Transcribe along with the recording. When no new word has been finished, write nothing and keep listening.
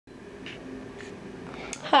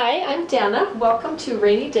Hi, I'm Dana. Welcome to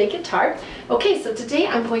Rainy Day Guitar. Okay, so today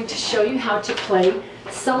I'm going to show you how to play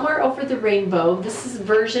Somewhere Over the Rainbow.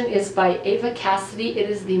 Version is by Eva Cassidy. It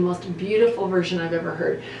is the most beautiful version I've ever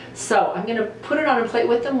heard. So I'm going to put it on and play it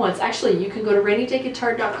with them once. Actually, you can go to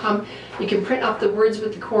rainydayguitar.com. You can print off the words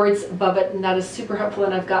with the chords above it, and that is super helpful.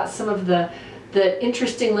 And I've got some of the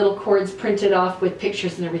interesting little chords printed off with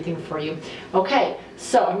pictures and everything for you. Okay,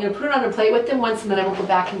 so I'm going to put it on and play it with them once, and then I will go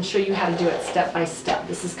back and show you how to do it step by step.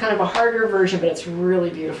 This is kind of a harder version, but it's really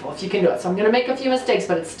beautiful if you can do it. So I'm going to make a few mistakes,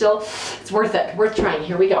 but it's worth it, worth trying.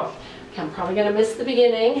 Here we go. Okay, I'm probably going to miss the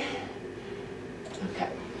beginning. Okay.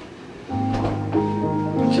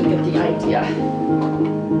 Should get the idea.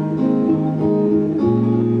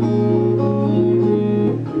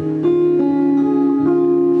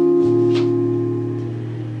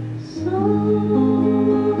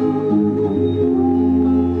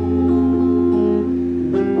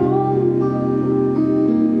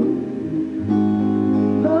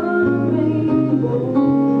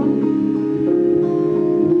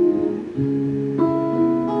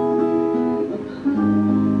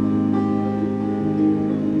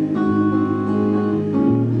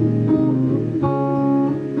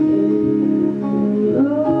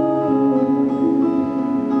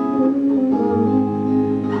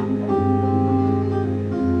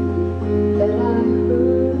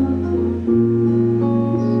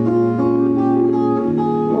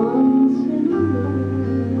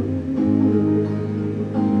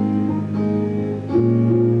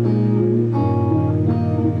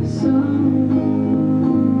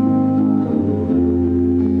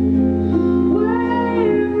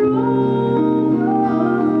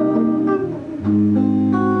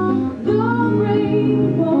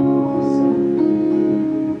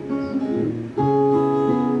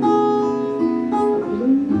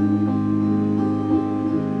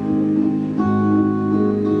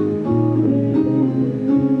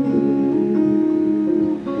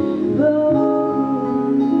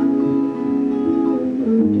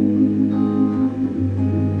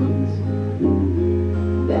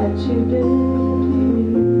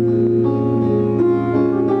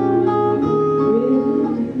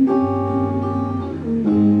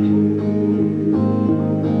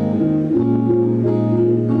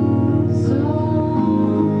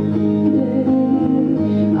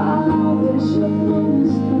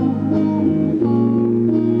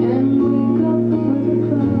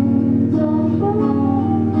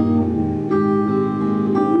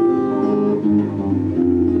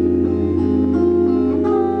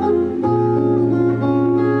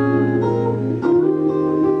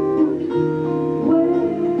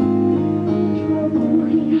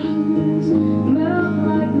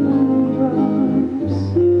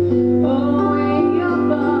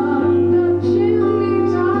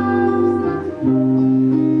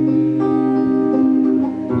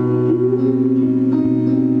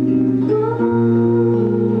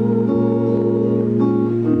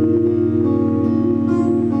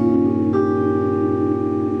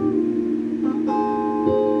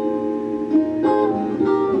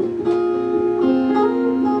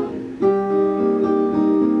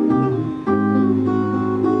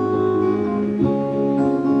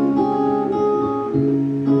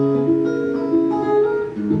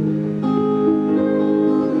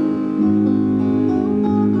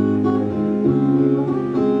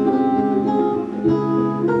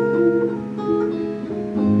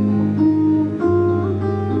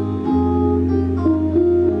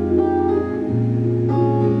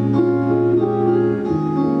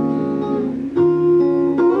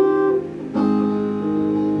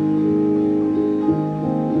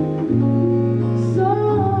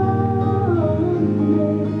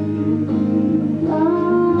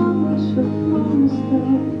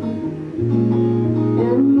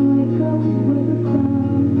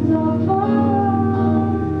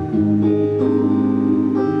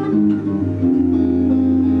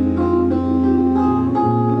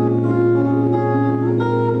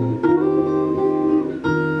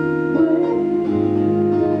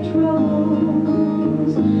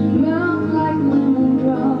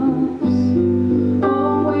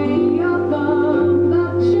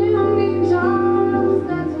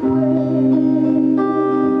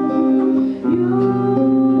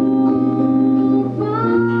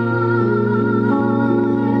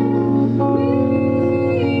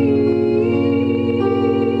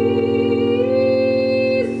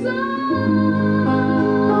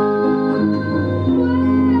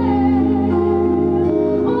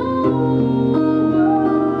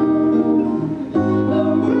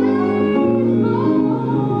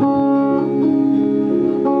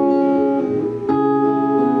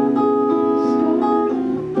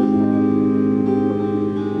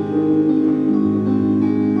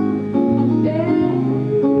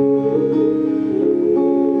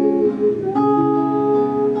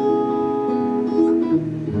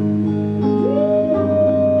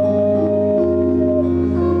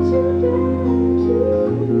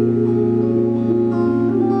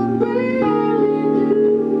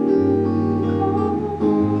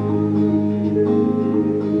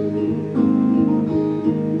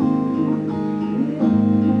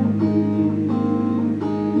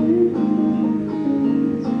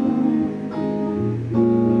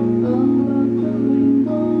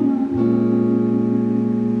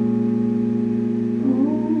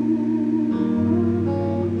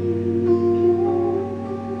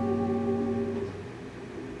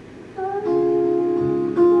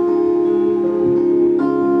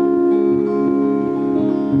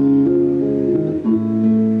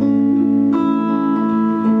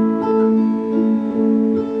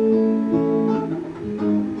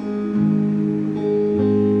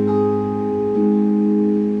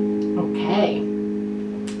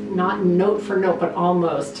 note, but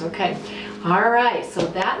almost. Okay. All right, so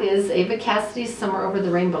that is Eva Cassidy's Somewhere Over the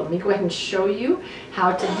Rainbow. Let me go ahead and show you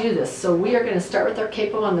how to do this. So we are going to start with our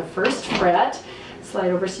capo on the first fret.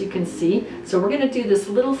 Slide over so you can see. So we're going to do this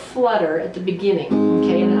little flutter at the beginning,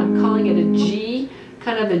 okay? And I'm calling it a G,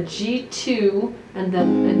 kind of a G2, and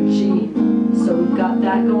then a G. So we've got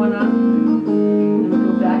that going on. And then we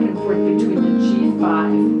go back and forth between the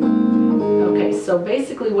G5. Okay, so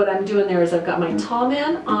basically what I'm doing there is I've got my tall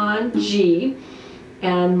man on G,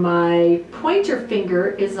 and my pointer finger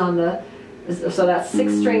is on the, so that's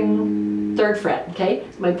 6th string 3rd fret, okay?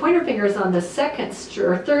 So my pointer finger is on the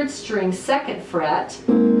 3rd string 2nd fret,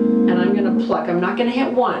 and I'm going to pluck. I'm not going to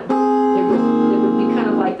hit 1. It would be kind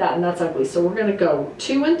of like that, and that's ugly. So we're going to go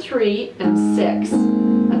 2 and 3 and 6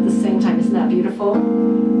 at the same time. Isn't that beautiful?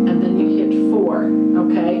 And then you hit 4,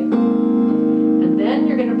 okay? And then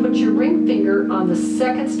you're going to put your ring finger on the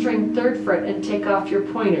 2nd string 3rd fret and take off your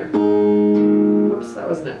pointer. Oops, that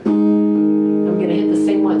wasn't it. I'm going to hit the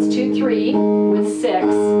same ones, 2, 3 with 6,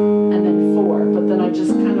 and then 4. But then I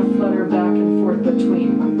just kind of flutter back and forth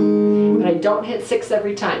between. But I don't hit 6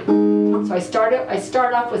 every time. So I start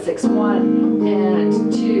off with 6. 1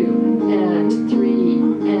 and 2 and 3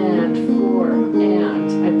 and 4,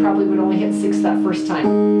 and I probably would only hit 6 that first time.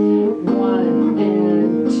 1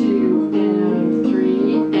 and 2 and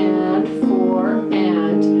 3 and 4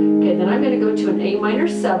 and, okay, then I'm going to go to an A minor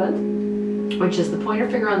 7th, which is the pointer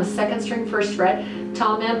finger on the 2nd string 1st fret,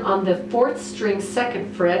 tall man on the 4th string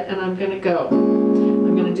 2nd fret, and I'm going to go.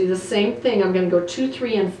 I'm going to do the same thing. I'm going to go 2,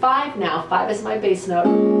 3, and 5 now. 5 is my bass note.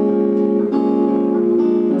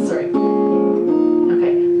 Oh, sorry. Okay,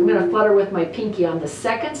 I'm going to flutter with my pinky on the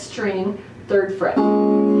 2nd string 3rd fret.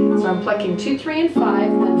 So I'm plucking 2, 3, and 5,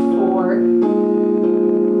 then 4.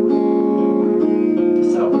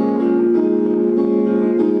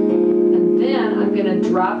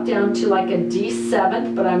 Drop down to like a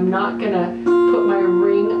D7th, but I'm not going to put my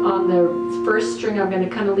ring on the 1st string. I'm going to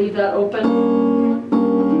kind of leave that open.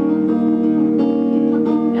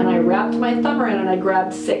 And I wrapped my thumb around and I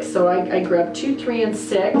grabbed 6. So I grabbed 2, 3, and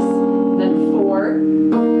 6, then 4.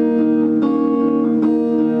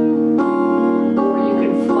 Or you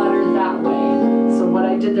can flutter that way. So what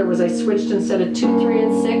I did there was I switched instead of 2, 3,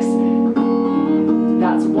 and 6.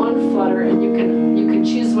 That's one flutter, and you can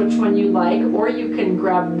choose which one you like, or you can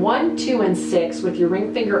grab 1, 2, and 6 with your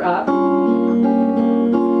ring finger up. I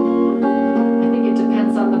think it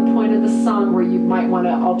depends on the point of the song where you might want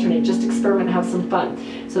to alternate. Just experiment and have some fun.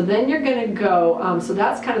 So then you're going to go, so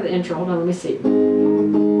that's kind of the intro. Hold on, let me see.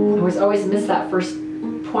 I always miss that first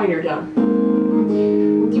pointer down.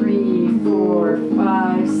 3, 4,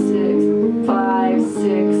 5, 6, 5, 6,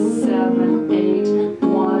 7, 8,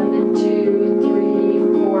 1, 2,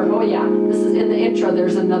 3, 4. Oh yeah, this is in the intro.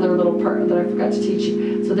 There's another little part that I forgot to teach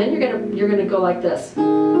you. So then you're gonna go like this.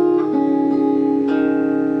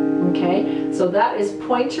 Okay, so that is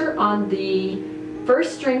pointer on the 1st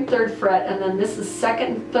string 3rd fret, and then this is 2nd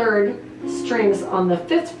and 3rd strings on the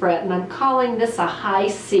 5th fret, and I'm calling this a high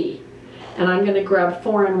C. And I'm going to grab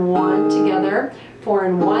 4 and 1 together. 4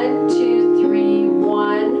 and 1, 2, 3,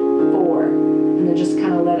 1, 4. And then just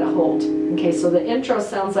kind of let it hold. Okay, so the intro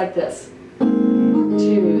sounds like this.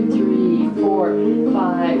 2, 3, 4,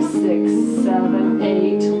 5, 6, 7,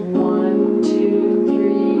 8, 1, 2,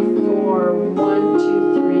 3, 4, 1,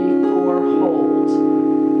 2, 3, 4, hold.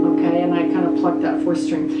 Okay, and I kind of pluck that 4th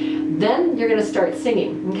string. Then you're going to start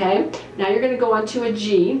singing, okay? Now you're going to go on to a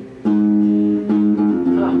G.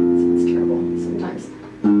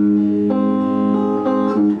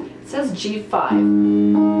 G5. I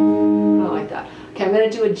don't like that. Okay, I'm going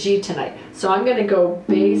to do a G tonight. So I'm going to go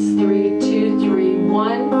bass 3, 2, 3,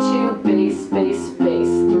 1, 2, bass, bass, bass.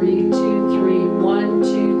 3, 2, 3, 1,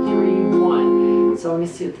 2, 3, 1. So let me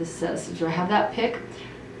see what this says. Do I have that pick?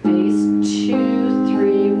 Bass 2,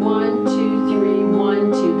 3, 1, 2, 3,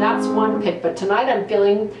 1, 2. That's one pick, but tonight I'm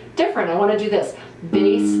feeling different. I want to do this.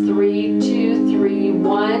 Bass 3, 2, 3,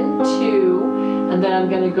 1, 2. And then I'm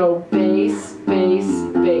going to go bass, bass,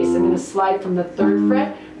 bass. I'm going to slide from the 3rd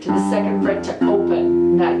fret to the 2nd fret to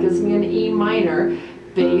open. That gives me an E minor.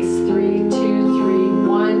 Bass 3, 2, 3,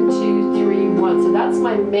 1, 2, 3, 1. So that's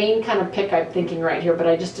my main kind of pick I'm thinking right here, but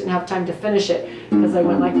I just didn't have time to finish it because I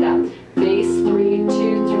went like that. Bass 3, 2,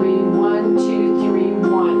 3, 1, 2, 3,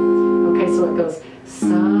 1. Okay, so it goes sa.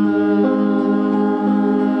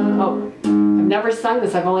 Oh, I've never sung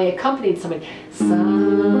this. I've only accompanied somebody. Sa.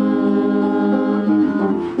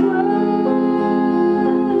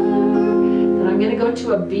 I'm going to go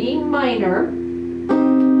to a B minor,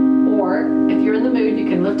 or if you're in the mood, you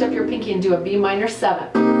can lift up your pinky and do a B minor 7.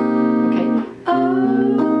 Okay.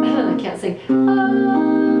 I can't sing. Over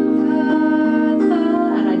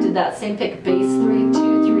to that same pick. Bass 3,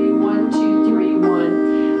 2, 3, 1, 2, 3,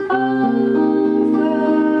 1. Over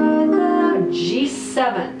the G7.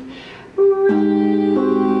 I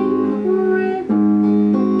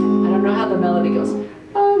don't know how the melody goes.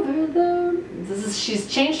 Over the. She's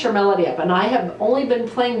changed her melody up, and I have only been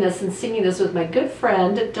playing this and singing this with my good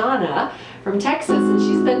friend Donna from Texas, and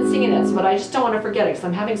she's been singing it, but I just don't want to forget it because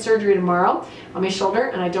I'm having surgery tomorrow on my shoulder,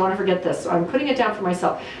 and I don't want to forget this, so I'm putting it down for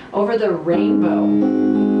myself. Over the rainbow.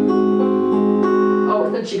 Oh,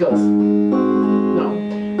 and then she goes. No.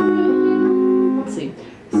 Let's see.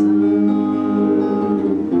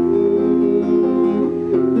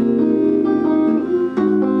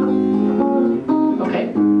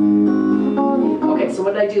 So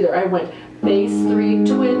what did I do there? I went bass 3,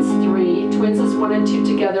 twins 3. Twins is 1 and 2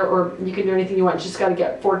 together, or you can do anything you want. You just got to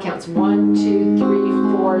get 4 counts. 1, 2,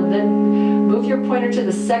 3, 4. Then move your pointer to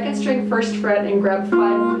the 2nd string, 1st fret, and grab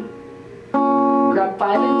 5. Grab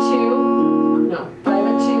 5 and 2. No, 5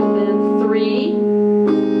 and 2. Then 3.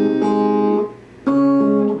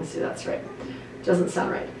 Let's see, that's right. Doesn't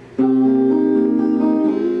sound right.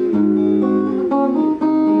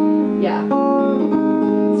 Yeah.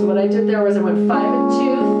 What I did there was I went 5 and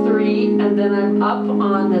 2, 3, and then I'm up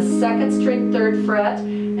on the 2nd string, 3rd fret,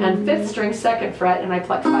 and 5th string, 2nd fret, and I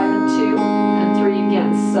plucked 5 and 2 and 3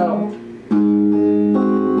 again. So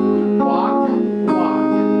walk, walk.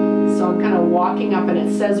 So I'm kind of walking up, and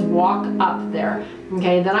it says walk up there.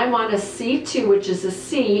 Okay, then I'm on a C2, which is a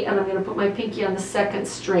C, and I'm going to put my pinky on the 2nd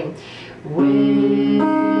string. And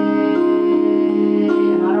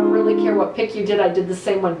I don't really care what pick you did. I did the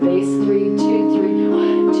same one. Bass 3, 2, 3,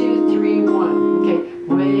 1, 2, 3, 1. Okay,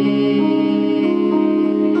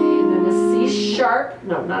 then a C sharp.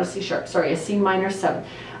 No, not a C sharp. Sorry, a C minor 7.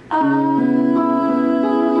 High.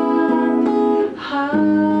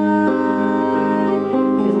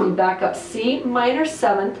 As we back up, C minor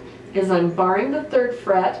 7th is I'm barring the 3rd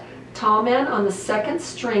fret, tall man on the 2nd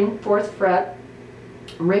string, 4th fret,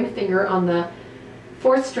 ring finger on the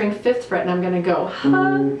 4th string, 5th fret, and I'm going to go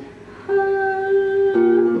no,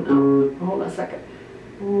 hold on a second.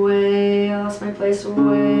 Way, I lost my place.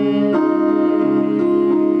 Way, I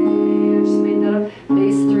just made that up.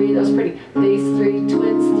 Bass 3, that was pretty. Bass 3,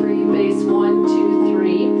 twins 3, bass 1, 2,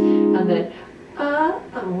 3, and then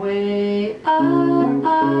way,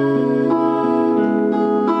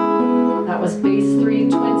 That was bass 3,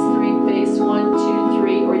 twins 3, bass 1, 2,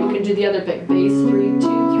 3, or you can do the other pick. Bass 3, 2,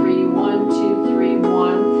 3, 1, 2, 3,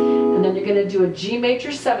 1, and then you're going to do a G major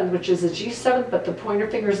 7th, which is a G7th, but the pointer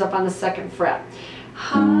finger's up on the 2nd fret.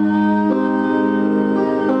 High, and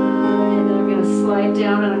then I'm going to slide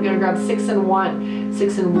down, and I'm going to grab 6 and 1.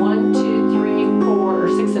 6 and 1, 2, 3, 4, or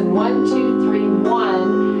 6 and 1, 2, 3,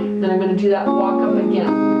 1. Then I'm going to do that walk up again.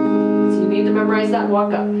 So you need to memorize that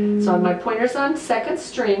walk up. So my pointer's on 2nd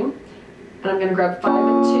string, and I'm going to grab 5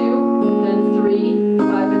 and 2, then 3,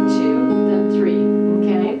 5 and 2, then 3.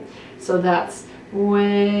 Okay? So that's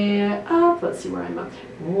way up. Let's see where I'm up.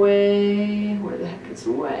 Way, where the heck is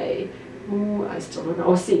way? Ooh, I still don't know.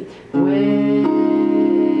 Oh, see. Way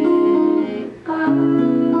up,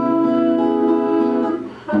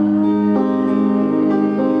 high.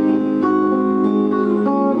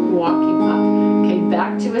 Walking up. Okay,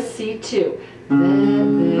 back to a C2. Then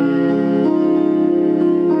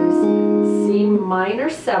there's C minor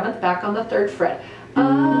 7th, back on the 3rd fret.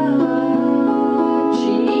 G,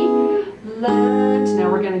 left. Now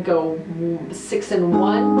we're going to go 6 and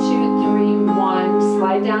 1, 2, 3, 1.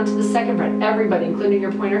 Slide down to the 2nd fret. Everybody, including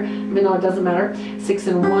your pointer, even though it doesn't matter. 6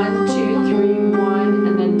 and 1, 2, 3, 1,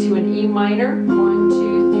 and then to an E minor. 1,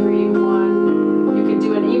 2, 3, 1. You can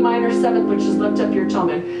do an E minor 7th, which is lift up your tall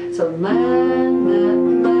man. So land,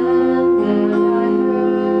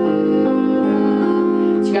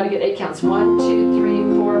 so you got to get 8 counts. 1, 2,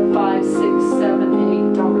 3, 4, 5, 6,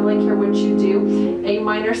 7, 8. Don't really care what you do. A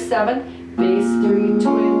minor 7, bass 3,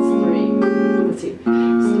 twins 3. Let's see. 3,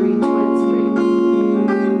 twins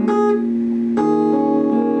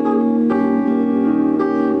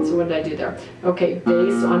 3. So what did I do there? Okay,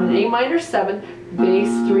 bass on an A minor 7,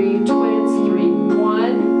 bass 3, twins 3,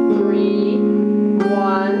 1, 3,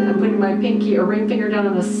 1. I'm putting my pinky or ring finger down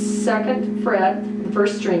on the 2nd fret, the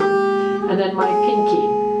 1st string, and then my pinky.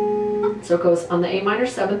 So it goes on the A minor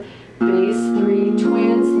 7th, bass 3,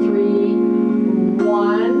 twins 3,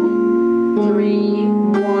 1, 3,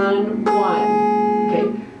 1, 1. Okay,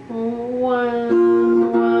 1,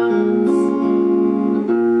 once.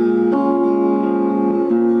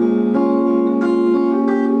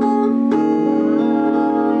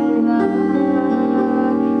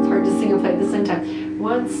 It's hard to sing and play at the same time.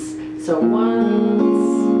 Once, so once.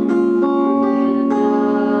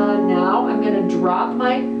 And now I'm going to drop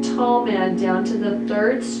my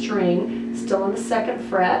 3rd string, still on the 2nd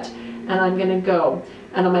fret, and I'm going to go.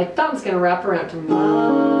 And then my thumb's going to wrap around to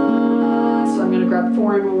La. So I'm going to grab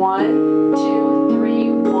 4 and 1, 2,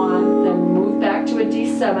 3, 1, then move back to a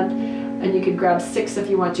D7, and you could grab 6 if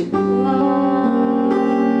you want to. La.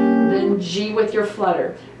 Then G with your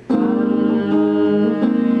flutter. You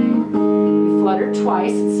flutter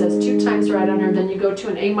twice, it says 2 times right on here, then you go to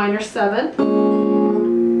an A minor 7.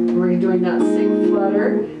 We're doing that same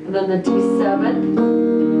flutter, and then the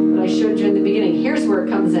D7 that I showed you in the beginning. Here's where it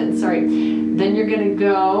comes in, sorry. Then you're going to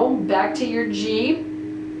go back to your G.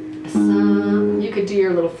 You could do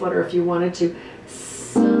your little flutter if you wanted to.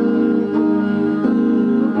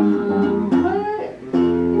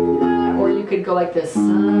 Or you could go like this. I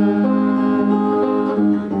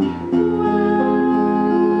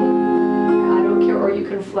don't care, or you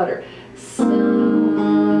can flutter.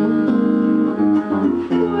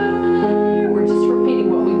 We're just repeating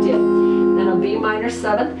what we did. Then a B minor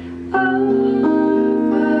 7th.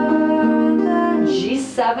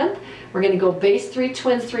 G7th. We're going to go bass 3,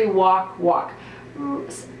 twins 3, walk, walk.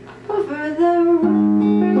 Over the road.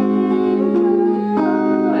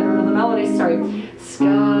 I don't know the melody, sorry. Skies.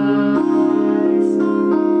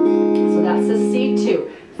 So that's a C2.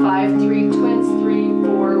 5, 3, twins 3,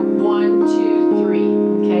 4, 1, 2, 3.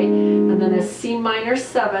 Okay? And then a C minor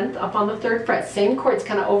 7th up on the 3rd fret. Same chords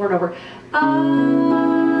kind of over and over.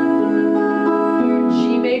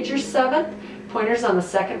 G major 7th. Pointer's on the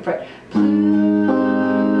 2nd fret.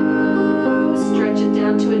 Stretch it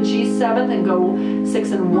down to a G7 and go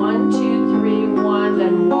 6 and 1, 2, 3, 1,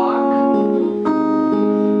 then walk.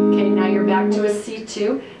 Okay, now you're back to a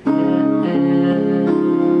C2 and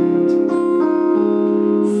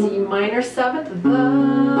C minor 7th, the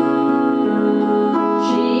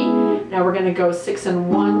G. Now we're going to go 6 and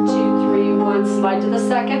 1, 2, 3, 1, slide to the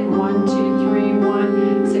 2nd, 1, 2, 3,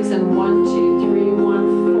 1, 6 and 1, 2, 3,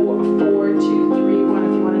 1, 4, 2, 3, 1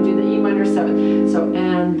 if you want to do the E minor 7th. So,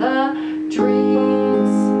 and the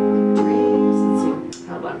dreams, let's see,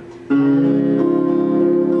 hold on.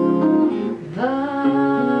 The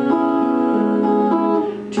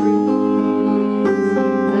dreams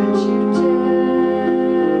that you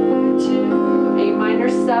dare to A minor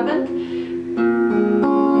 7th.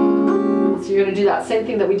 So you're going to do that same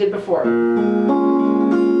thing that we did before.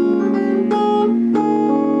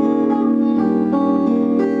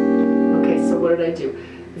 Okay, so what did I do?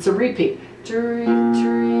 It's a repeat. Dreams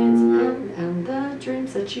and the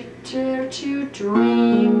dreams that you dare to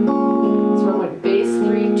dream. So I went bass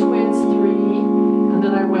 3, twins 3, and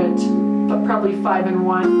then I went probably 5 and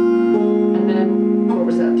 1, and then what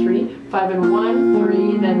was that? 3, 5 and 1,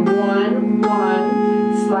 3, then 1,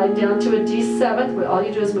 1. Slide down to a D7th. But all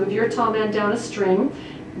you do is move your tall man down a string,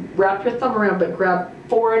 wrap your thumb around, but grab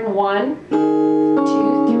 4 and 1,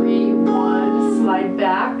 2, 3, 1. Slide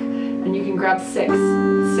back, and you can grab 6.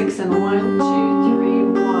 6 and 1, 2, 3,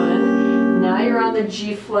 1. Now you're on the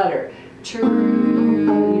G flutter.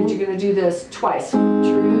 True. You're going to do this twice.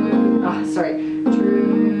 True. Sorry.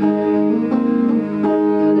 True.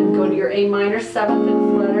 And then go to your A minor 7th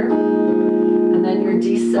and flutter. And then your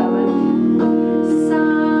D7.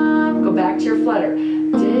 Some. Go back to your flutter.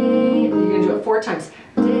 Day. You're going to do it 4 times.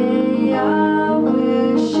 Day I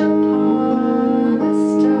wish upon a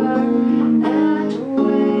star and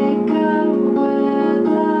wake up with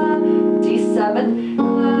a D7.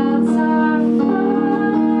 Clouds are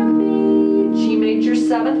fluffy. G major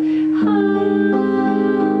 7th. Hide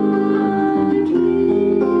me.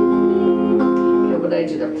 Okay, what did I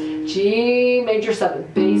do there? G major 7th.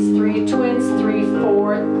 Bass 3, twins 3,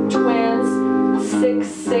 4, twins 6,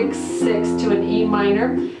 6, 6 to an E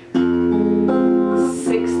minor. 6,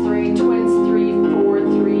 3, twins 3, 4,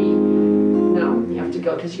 3. No, you have to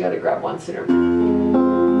go because you got to grab one sooner.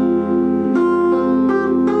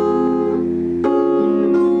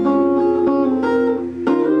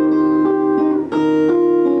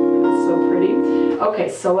 That's so pretty. Okay,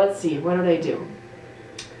 so let's see. What did I do?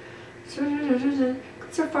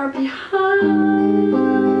 So far behind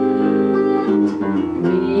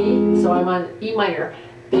me. So I'm on E minor.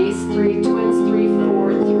 Bass 3, twins 3,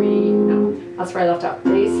 4, 3. No, that's where I left off.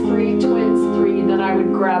 Bass 3, twins 3. Then I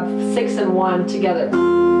would grab 6 and 1 together,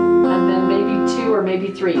 and then maybe 2 or maybe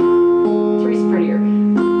 3. 3's prettier.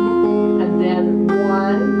 And then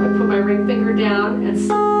 1. I put my ring finger down, and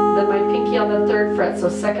then my pinky on the 3rd fret. So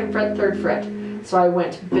 2nd fret, 3rd fret. So I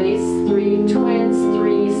went bass 3, twins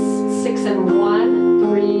 3, 6 and 1,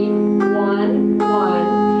 3, 1,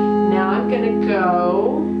 1. Now I'm gonna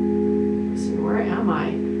go. Where am I?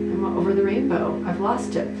 I'm over the rainbow. I've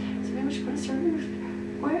lost it. So maybe I should put a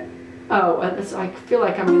certain. Where? Oh, I feel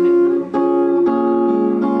like I'm gonna.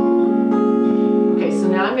 Okay, so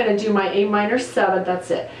now now I'm going to do my A minor 7th,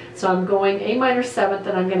 that's it. So I'm going A minor 7th,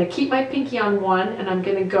 and I'm going to keep my pinky on 1, and I'm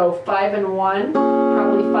going to go 5 and 1,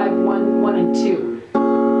 probably 5, 1, 1 and 2.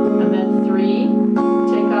 And then 3,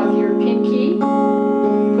 take off your pinky,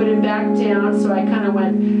 put it back down, so I kind of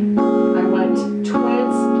went,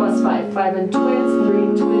 twins plus 5, 5 and twins, 3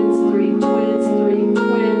 twins, 3 twins, 3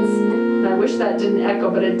 twins. And I wish that didn't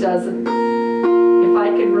echo, but it doesn't. If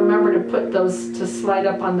I could remember to put those, to slide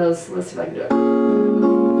up on those, let's see if I can do it.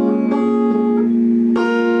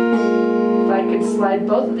 If I could slide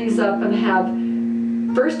both of these up and have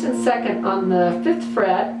 1st and 2nd on the 5th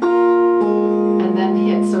fret, and then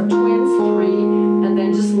hit, so twins 3, and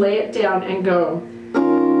then just lay it down and go.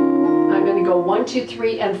 I'm going to go 1, 2,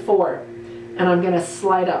 3, and 4, and I'm going to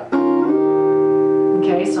slide up.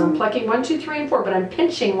 Okay, so I'm plucking 1, 2, 3, and 4, but I'm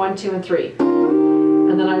pinching 1, 2, and 3.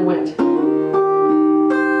 And then I went. So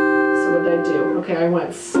what did I do? Okay, I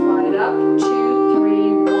went slide up, 2,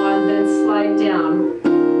 3, 1, then slide down.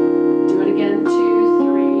 Do it again, 2, 3,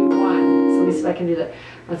 1. So let me see if I can do that.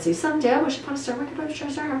 Let's see. Someday I wish upon a star, working upon a star,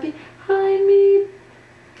 star, happy, behind me.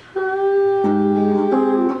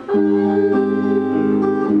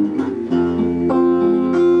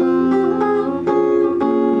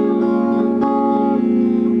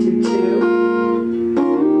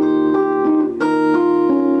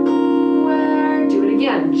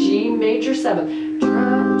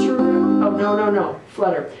 No,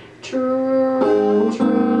 flutter. Troubles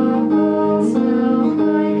now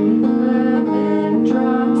like lemon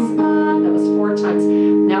drops. That was 4 times.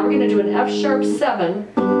 Now we're going to do an F sharp 7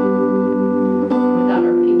 without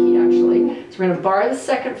our pinky actually. So we're going to bar the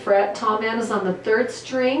 2nd fret. Tall man is on the 3rd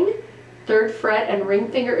string, 3rd fret, and ring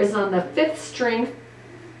finger is on the 5th string,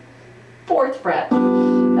 4th fret.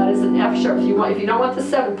 That is an F sharp. If you don't want the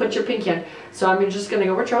 7, put your pinky on. So I'm just going to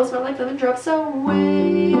go where troubles smell like lemon drops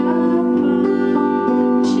away up.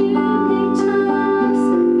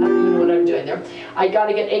 I got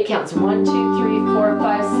to get 8 counts. 1, 2, 3, 4,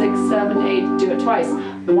 5, 6, 7, 8. Do it twice.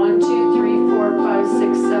 1, 2, 3, 4, 5, 6, 7,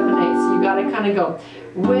 8. So you got to kind of go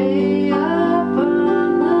way up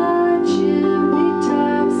on the chimney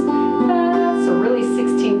tops. So really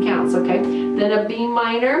 16 counts, okay? Then a B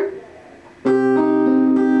minor.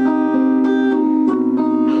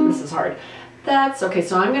 This is hard. That's okay.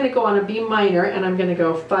 So I'm going to go on a B minor, and I'm going to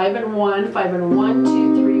go 5 and 1, 5 and 1,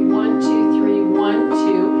 2, 3, 1, 2, 3, 1,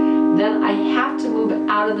 2. Then I have to move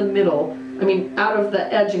out of the middle, out of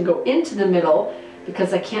the edge and go into the middle,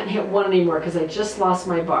 because I can't hit 1 anymore because I just lost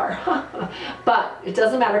my bar. But it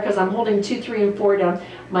doesn't matter because I'm holding 2, 3, and 4 down.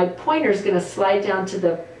 My pointer is going to slide down to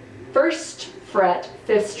the 1st fret,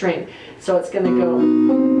 5th string. So it's going to go,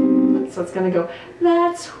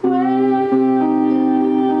 that's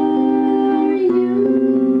where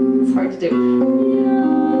you, it's hard to do.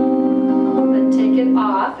 Then take it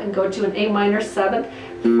off and go to an A minor 7th.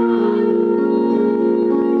 And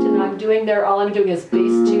I'm doing there, all I'm doing is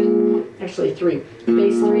bass 2, actually 3.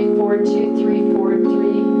 Bass 3, 4, 2, 3, 4, 3.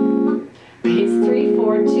 Bass 3,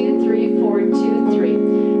 4, 2, 3, 4, 2, 3.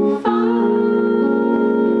 5.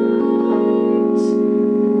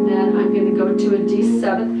 Then I'm going to go to a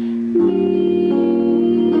D7.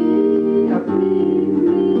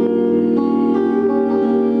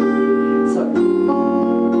 So,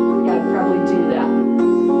 yeah, I'd probably do that.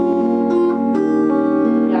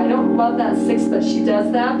 Love that 6 that she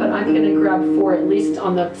does that, but I'm going to grab 4 at least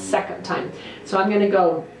on the 2nd time. So I'm going to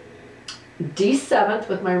go D7th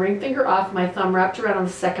with my ring finger off, my thumb wrapped around on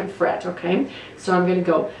the 2nd fret, okay? So I'm going to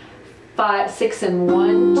go 5, 6 and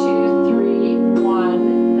 1, 2, 3,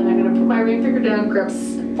 1. Then I'm going to put my ring finger down, grab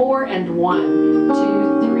 4 and 1,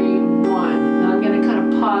 2, 3, 1. Then I'm going to kind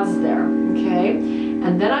of pause there, okay?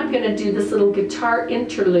 And then I'm going to do this little guitar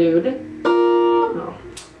interlude.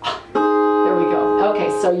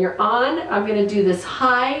 Okay, so you're on, I'm going to do this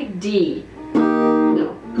high D.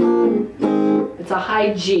 No, it's a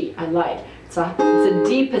high G. I lied. It's a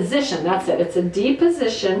D position. That's it. It's a D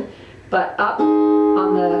position, but up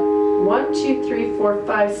on the 1, 2, 3, 4,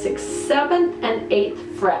 5, 6, 7th and 8th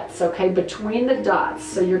frets, okay, between the dots.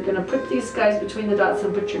 So you're going to put these guys between the dots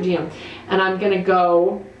and put your D on. And I'm going to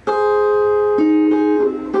go...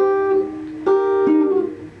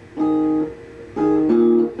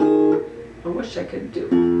 I could do.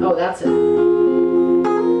 Oh, that's it.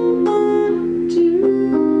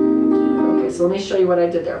 Okay, so let me show you what I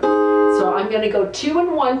did there. So I'm going to go 2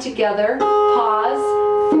 and 1 together, pause,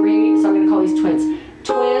 3, so I'm going to call these twins.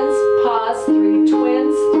 Twins, pause, 3,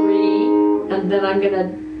 twins, 3, and then I'm going to,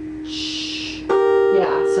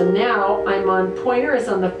 yeah, so now I'm on, pointer is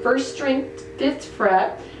on the 1st string, 5th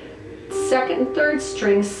fret, 2nd and 3rd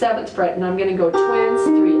string, 7th fret, and I'm going to go twins,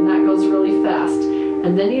 3, and that goes really fast.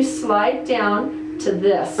 and then you slide down to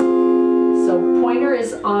this. So pointer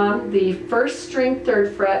is on the 1st string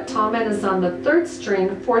 3rd fret, tom hand is on the 3rd string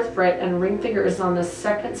 4th fret, and ring finger is on the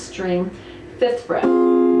 2nd string 5th fret.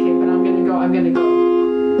 Okay, but I'm gonna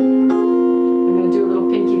do a little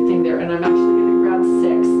pinky thing there, and I'm actually gonna grab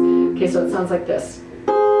 6. Okay, so it sounds like this.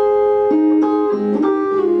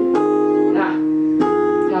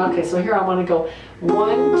 Okay, so here I want to go 1,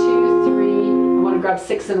 2, 3. I want to grab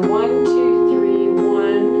 6 and 1, 2, 3,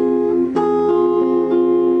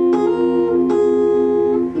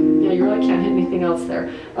 1. Yeah, you really can't hit anything else there.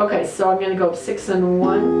 Okay, so I'm going to go 6 and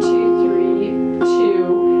 1, 2, 3,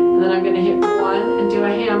 2, and then I'm going to hit 1 and do a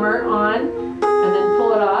hammer on, and then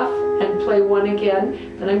pull it off and play 1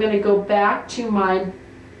 again. Then I'm going to go back to my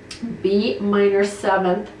B minor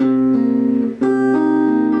 7th.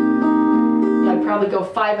 Probably go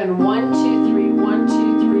 5 and 1, 2, 3, 1,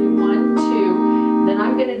 2, 3, 1, 2. Then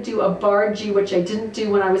I'm going to do a bar G, which I didn't do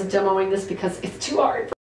when I was demoing this because it's too hard.